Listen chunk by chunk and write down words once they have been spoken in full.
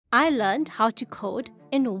I learned how to code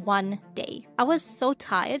in one day. I was so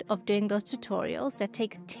tired of doing those tutorials that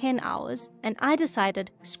take 10 hours, and I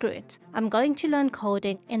decided, screw it. I'm going to learn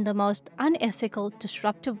coding in the most unethical,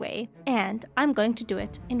 disruptive way, and I'm going to do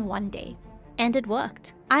it in one day. And it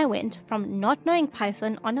worked. I went from not knowing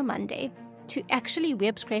Python on a Monday to actually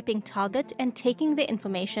web scraping Target and taking the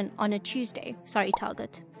information on a Tuesday. Sorry,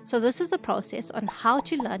 Target. So this is the process on how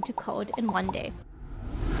to learn to code in one day.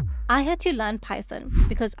 I had to learn Python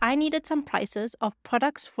because I needed some prices of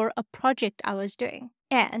products for a project I was doing,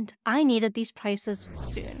 and I needed these prices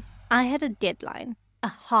soon. I had a deadline, a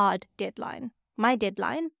hard deadline. My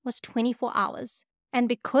deadline was 24 hours, and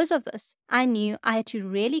because of this, I knew I had to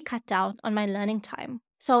really cut down on my learning time.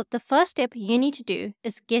 So the first step you need to do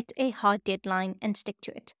is get a hard deadline and stick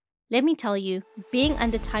to it. Let me tell you, being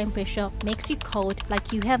under time pressure makes you code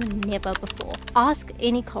like you have never before. Ask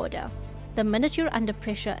any coder. The minute you're under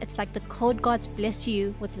pressure, it's like the code gods bless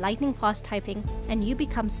you with lightning fast typing and you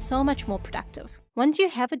become so much more productive. Once you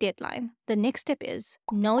have a deadline, the next step is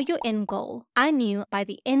know your end goal. I knew by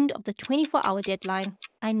the end of the 24-hour deadline,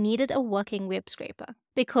 I needed a working web scraper.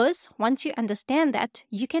 Because once you understand that,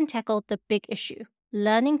 you can tackle the big issue,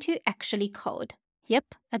 learning to actually code.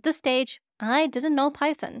 Yep, at this stage, I didn't know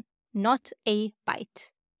Python, not a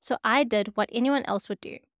bite. So I did what anyone else would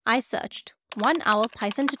do. I searched 1-hour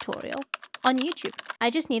Python tutorial on YouTube. I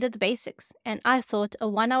just needed the basics, and I thought a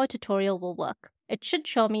 1-hour tutorial will work. It should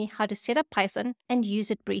show me how to set up Python and use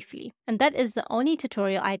it briefly. And that is the only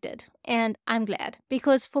tutorial I did. And I'm glad,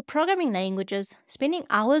 because for programming languages, spending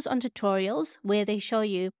hours on tutorials where they show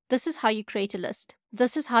you this is how you create a list,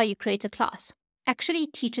 this is how you create a class, actually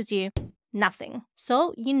teaches you nothing.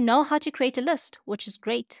 So you know how to create a list, which is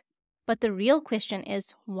great. But the real question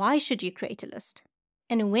is, why should you create a list?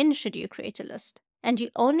 And when should you create a list? And you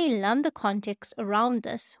only learn the context around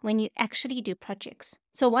this when you actually do projects.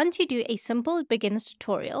 So once you do a simple beginner's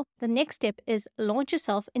tutorial, the next step is launch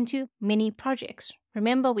yourself into mini projects.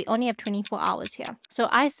 Remember, we only have 24 hours here. So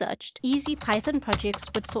I searched easy Python projects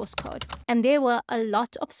with source code, and there were a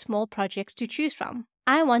lot of small projects to choose from.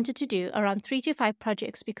 I wanted to do around 3 to 5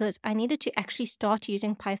 projects because I needed to actually start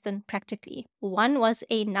using Python practically. One was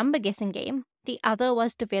a number guessing game. The other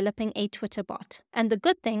was developing a Twitter bot. And the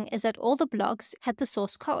good thing is that all the blogs had the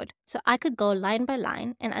source code, so I could go line by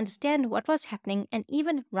line and understand what was happening and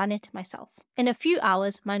even run it myself. In a few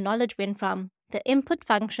hours, my knowledge went from the input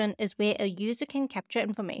function is where a user can capture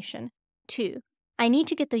information to I need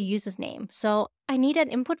to get the user's name, so I need an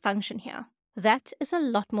input function here. That is a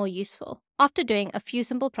lot more useful. After doing a few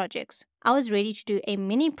simple projects, I was ready to do a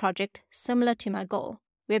mini project similar to my goal,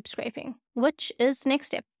 web scraping, which is next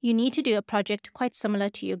step. You need to do a project quite similar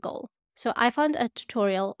to your goal. So I found a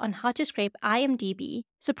tutorial on how to scrape IMDb.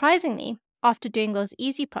 Surprisingly, after doing those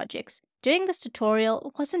easy projects, doing this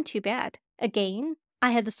tutorial wasn't too bad. Again,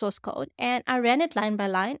 I had the source code and I ran it line by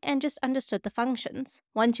line and just understood the functions.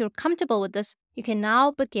 Once you're comfortable with this, you can now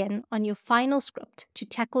begin on your final script to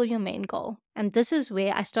tackle your main goal. And this is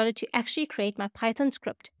where I started to actually create my Python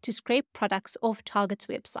script to scrape products off Target's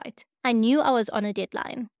website. I knew I was on a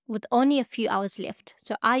deadline with only a few hours left,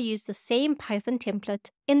 so I used the same Python template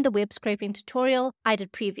in the web scraping tutorial I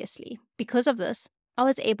did previously. Because of this, I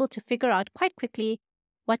was able to figure out quite quickly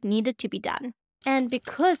what needed to be done. And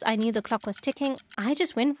because I knew the clock was ticking, I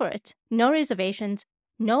just went for it. No reservations,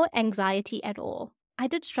 no anxiety at all. I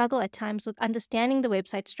did struggle at times with understanding the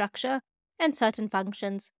website structure and certain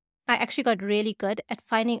functions. I actually got really good at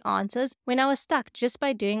finding answers when I was stuck just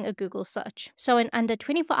by doing a Google search. So in under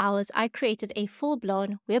 24 hours, I created a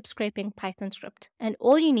full-blown web scraping Python script. And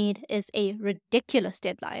all you need is a ridiculous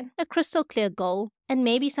deadline, a crystal clear goal, and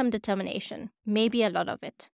maybe some determination, maybe a lot of it.